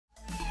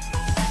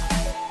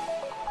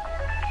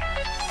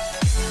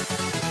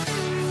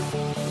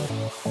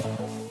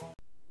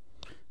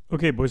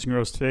Okay, boys and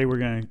girls, today we're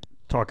going to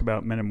talk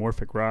about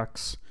metamorphic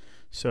rocks.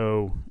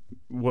 So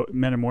what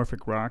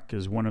metamorphic rock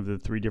is one of the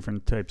three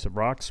different types of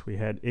rocks. We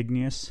had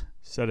igneous,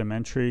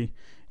 sedimentary,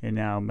 and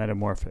now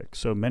metamorphic.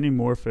 So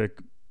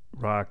metamorphic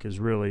rock is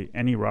really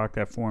any rock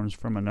that forms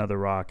from another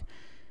rock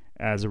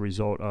as a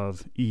result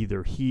of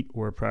either heat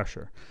or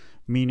pressure.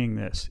 Meaning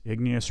this,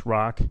 igneous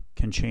rock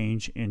can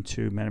change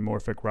into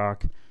metamorphic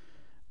rock.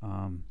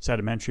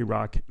 Sedimentary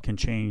rock can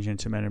change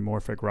into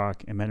metamorphic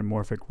rock, and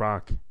metamorphic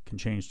rock can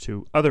change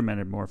to other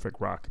metamorphic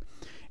rock,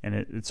 and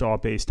it's all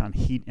based on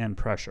heat and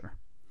pressure.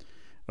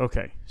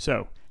 Okay,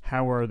 so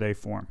how are they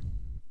formed?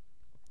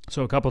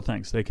 So a couple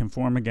things. They can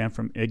form again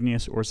from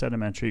igneous or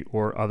sedimentary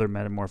or other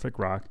metamorphic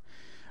rock.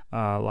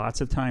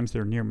 Lots of times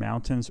they're near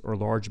mountains or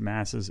large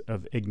masses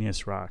of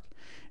igneous rock,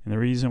 and the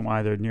reason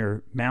why they're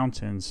near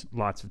mountains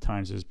lots of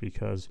times is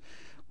because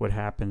what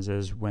happens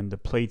is when the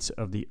plates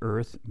of the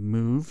earth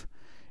move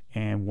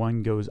and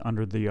one goes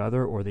under the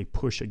other, or they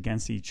push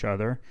against each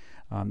other,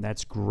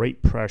 that's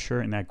great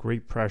pressure, and that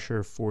great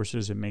pressure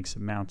forces and makes a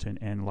mountain.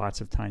 And lots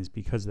of times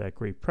because of that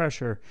great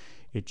pressure,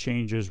 it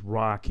changes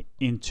rock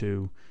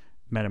into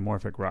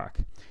metamorphic rock.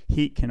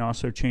 Heat can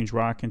also change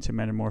rock into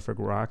metamorphic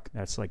rock.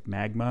 That's like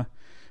magma.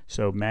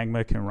 So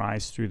magma can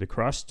rise through the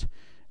crust,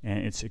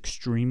 and it's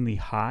extremely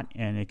hot,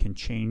 and it can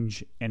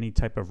change any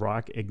type of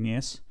rock,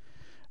 igneous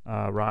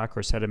rock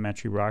or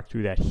sedimentary rock.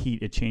 Through that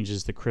heat, it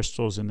changes the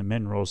crystals and the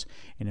minerals,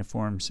 and it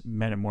forms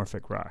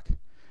metamorphic rock.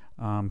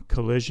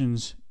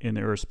 Collisions in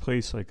the Earth's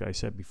place, like I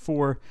said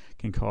before,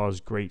 can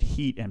cause great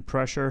heat and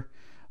pressure,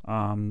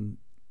 and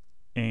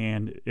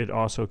it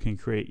also can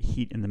create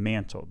heat in the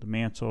mantle. The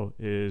mantle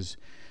is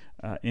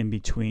in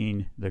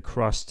between the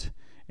crust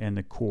and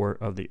the core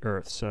of the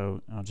Earth.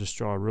 So I'll just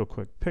draw a real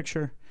quick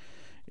picture.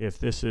 If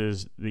this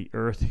is the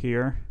Earth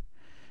here,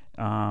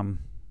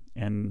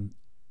 and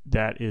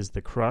that is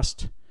the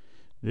crust,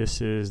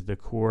 this is the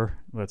core,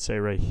 let's say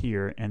right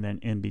here, and then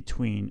in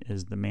between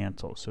is the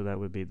mantle. So that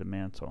would be the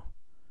mantle.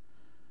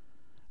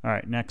 All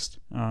right, next.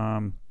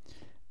 So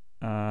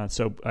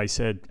I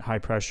said high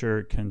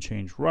pressure can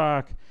change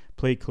rock.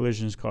 Plate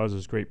collisions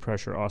causes great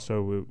pressure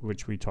also,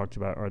 which we talked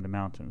about are the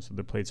mountains. So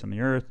the plates on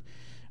the earth,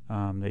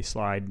 they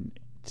slide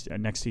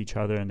next to each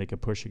other, and they can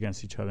push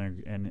against each other,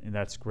 and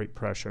that's great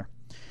pressure.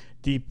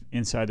 Deep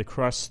inside the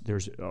crust,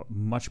 there's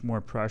much more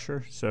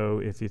pressure. So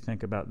if you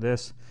think about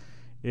this,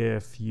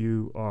 if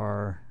you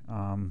are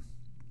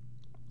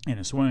in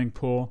a swimming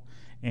pool,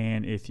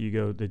 and if you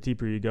go, the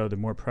deeper you go, the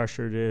more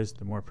pressure it is,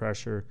 the more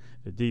pressure,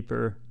 the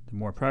deeper, the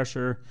more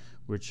pressure,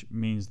 which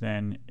means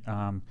then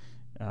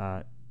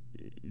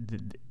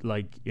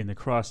like in the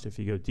crust, if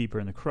you go deeper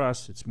in the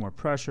crust, it's more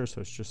pressure. So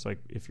it's just like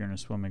if you're in a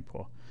swimming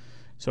pool.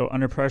 So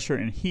under pressure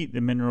and heat, the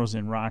minerals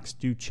in rocks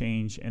do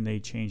change, and they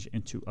change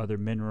into other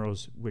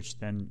minerals, which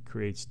then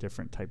creates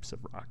different types of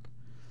rock.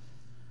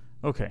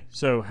 Okay,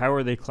 so how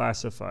are they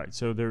classified?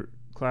 So they're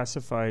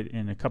classified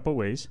in a couple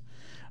ways.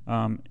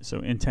 So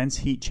intense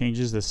heat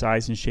changes the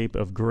size and shape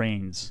of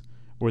grains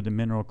or the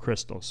mineral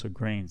crystals. So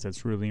grains,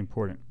 that's really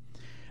important.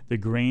 The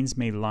grains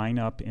may line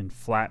up in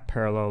flat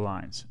parallel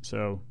lines.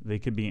 So they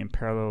could be in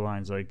parallel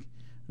lines like,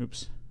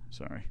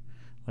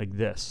 like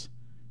this.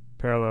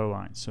 Parallel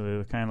lines. So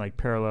they're kind of like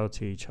parallel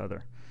to each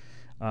other.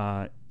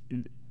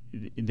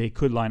 They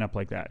could line up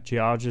like that.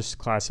 Geologists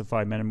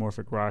classify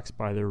metamorphic rocks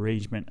by the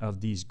arrangement of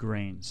these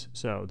grains.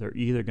 So they're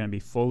either going to be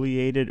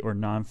foliated or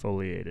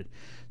non-foliated.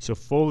 So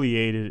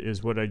foliated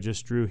is what I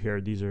just drew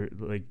here. These are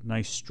like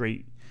nice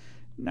straight,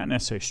 not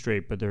necessarily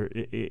straight, but they're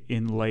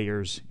in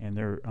layers, and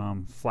they're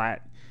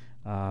flat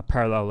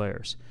parallel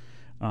layers.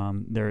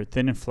 They're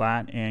thin and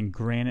flat, and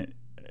granite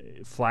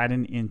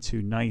flatten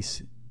into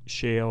nice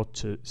shale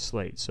to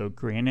slate. So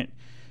granite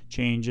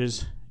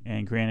changes,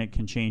 and granite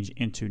can change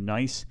into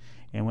gneiss,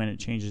 and when it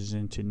changes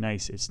into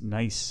gneiss, it's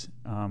nice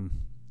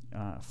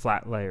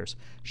flat layers.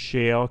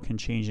 Shale can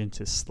change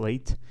into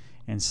slate,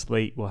 and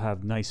slate will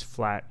have nice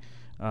flat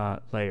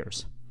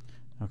layers.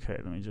 Okay,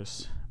 let me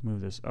just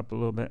move this up a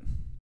little bit.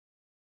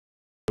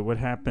 So what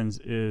happens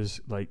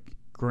is, like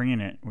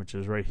granite, which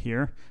is right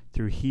here,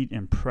 through heat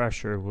and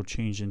pressure will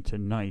change into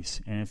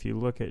gneiss. And if you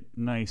look at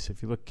gneiss,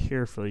 if you look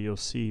carefully, you'll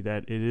see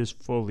that it is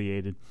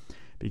foliated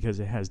because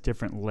it has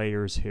different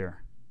layers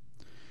here.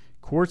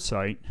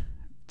 Quartzite,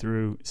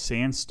 through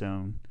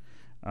sandstone,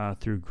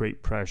 through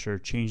great pressure,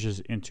 changes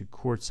into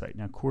quartzite.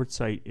 Now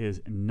quartzite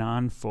is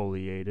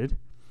non-foliated,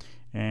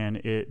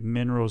 and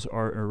minerals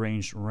are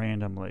arranged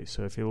randomly.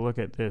 So if you look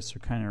at this,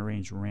 they're kind of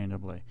arranged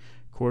randomly.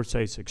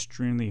 Quartzite's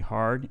extremely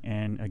hard,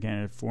 and again,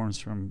 it forms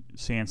from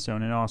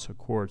sandstone and also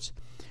quartz,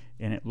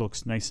 and it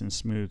looks nice and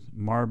smooth.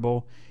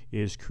 Marble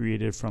is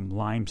created from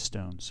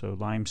limestone. So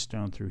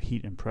limestone, through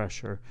heat and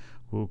pressure,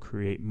 will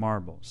create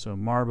marble. So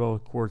marble,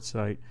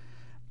 quartzite,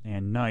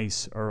 and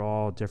gneiss are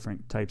all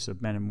different types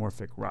of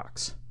metamorphic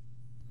rocks.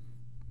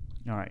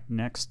 All right,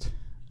 next.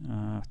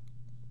 All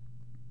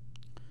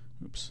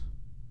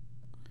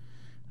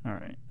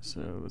right,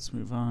 so let's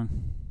move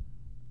on.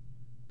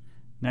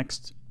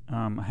 Next,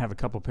 I have a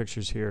couple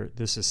pictures here.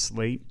 This is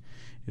slate,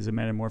 is a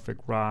metamorphic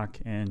rock,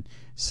 and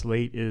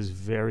slate is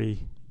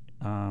very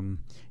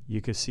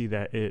you can see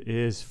that it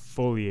is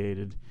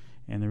foliated,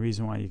 and the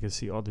reason why you can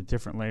see all the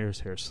different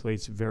layers here.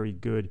 Slate's very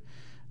good.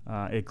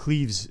 It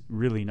cleaves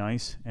really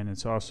nice, and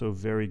it's also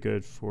very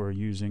good for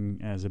using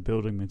as a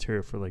building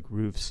material for like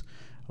roofs.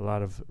 A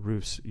lot of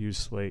roofs use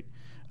slate.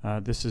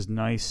 This is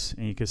nice,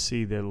 and you can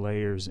see the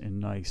layers in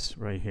nice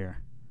right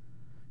here.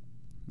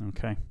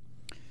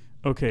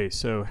 Okay,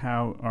 so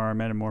how are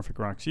metamorphic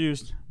rocks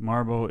used?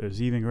 Marble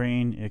is even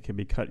grain. It can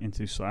be cut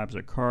into slabs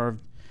or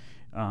carved.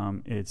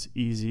 It's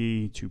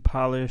easy to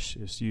polish.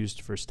 It's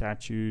used for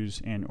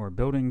statues and or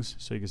buildings.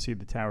 So you can see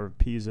the Tower of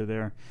Pisa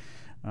there.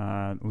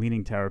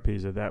 Leaning Tower of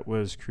Pisa, that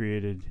was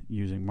created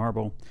using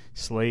marble.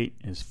 Slate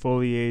is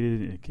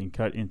foliated. It can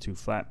cut into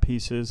flat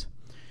pieces.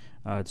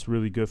 It's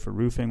really good for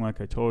roofing,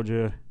 like I told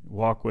you,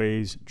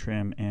 walkways,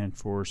 trim, and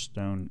for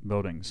stone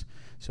buildings.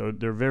 So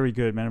they're very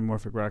good.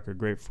 Metamorphic rock are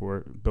great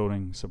for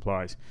building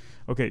supplies.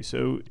 Okay,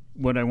 so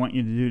what I want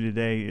you to do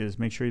today is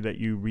make sure that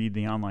you read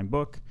the online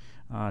book,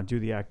 do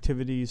the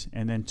activities,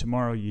 and then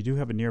tomorrow you do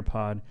have a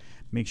Nearpod.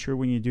 Make sure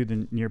when you do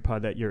the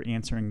Nearpod that you're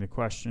answering the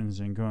questions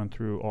and going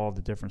through all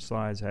the different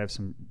slides. I have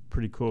some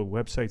pretty cool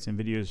websites and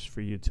videos for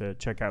you to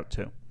check out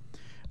too.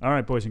 All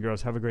right, boys and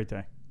girls, have a great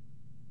day.